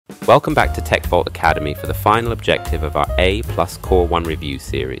Welcome back to TechVault Academy for the final objective of our A+ Core 1 review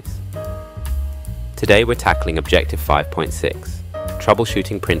series. Today we're tackling Objective 5.6,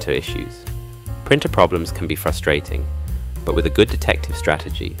 Troubleshooting Printer Issues. Printer problems can be frustrating, but with a good detective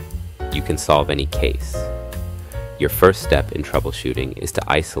strategy, you can solve any case. Your first step in troubleshooting is to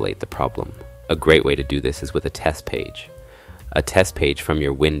isolate the problem. A great way to do this is with a test page. A test page from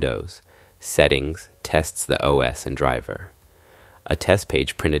your Windows, Settings, tests the OS and driver. A test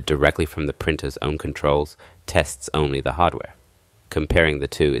page printed directly from the printer's own controls tests only the hardware. Comparing the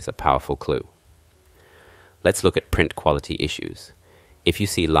two is a powerful clue. Let's look at print quality issues. If you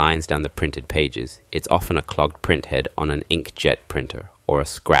see lines down the printed pages, it's often a clogged printhead on an inkjet printer or a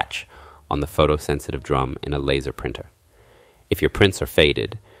scratch on the photosensitive drum in a laser printer. If your prints are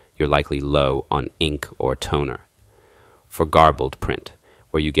faded, you're likely low on ink or toner. For garbled print,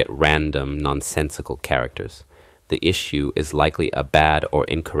 where you get random, nonsensical characters, the issue is likely a bad or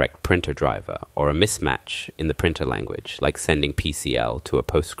incorrect printer driver or a mismatch in the printer language, like sending PCL to a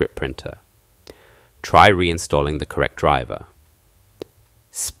PostScript printer. Try reinstalling the correct driver.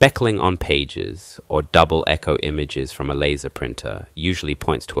 Speckling on pages or double echo images from a laser printer usually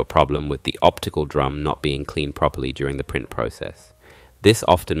points to a problem with the optical drum not being cleaned properly during the print process. This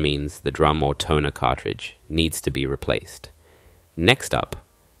often means the drum or toner cartridge needs to be replaced. Next up,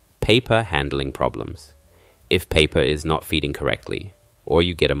 paper handling problems. If paper is not feeding correctly, or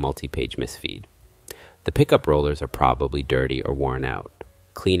you get a multi-page misfeed. The pickup rollers are probably dirty or worn out.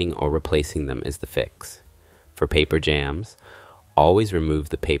 Cleaning or replacing them is the fix. For paper jams, always remove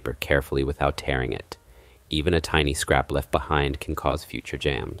the paper carefully without tearing it. Even a tiny scrap left behind can cause future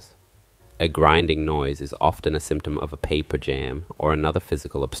jams. A grinding noise is often a symptom of a paper jam or another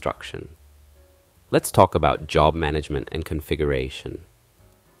physical obstruction. Let's talk about job management and configuration.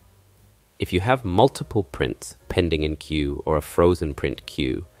 If you have multiple prints pending in queue or a frozen print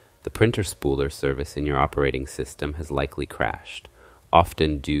queue, the printer spooler service in your operating system has likely crashed,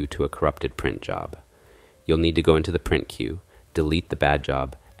 often due to a corrupted print job. You'll need to go into the print queue, delete the bad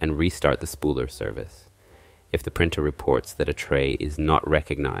job, and restart the spooler service. If the printer reports that a tray is not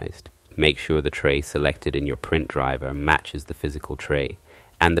recognized, make sure the tray selected in your print driver matches the physical tray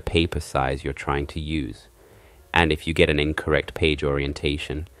and the paper size you're trying to use. And if you get an incorrect page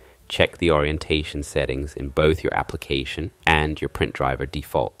orientation, check the orientation settings in both your application and your print driver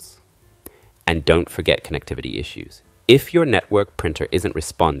defaults. And don't forget connectivity issues. If your network printer isn't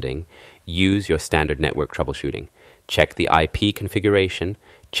responding, use your standard network troubleshooting. Check the IP configuration,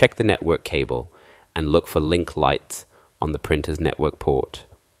 check the network cable, and look for link lights on the printer's network port.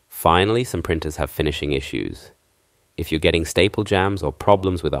 Finally, some printers have finishing issues. If you're getting staple jams or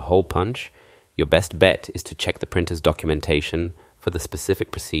problems with a hole punch, your best bet is to check the printer's documentation for the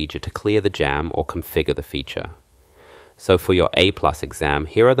specific procedure to clear the jam or configure the feature. So for your A+ exam,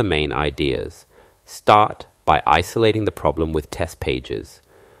 here are the main ideas. Start by isolating the problem with test pages.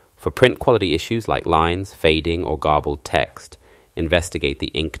 For print quality issues like lines, fading, or garbled text, investigate the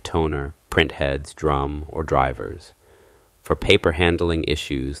ink toner, print heads, drum, or drivers. For paper handling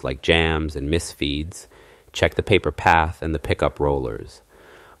issues like jams and misfeeds, check the paper path and the pickup rollers.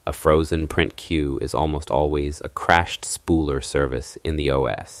 A frozen print queue is almost always a crashed spooler service in the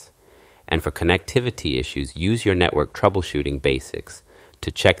OS. And for connectivity issues, use your network troubleshooting basics to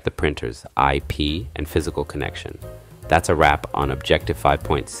check the printer's IP and physical connection. That's a wrap on Objective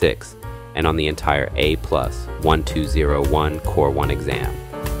 5.6 and on the entire A+ 1201 Core 1 exam.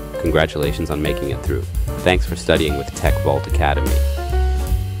 Congratulations on making it through. Thanks for studying with TechVault Academy.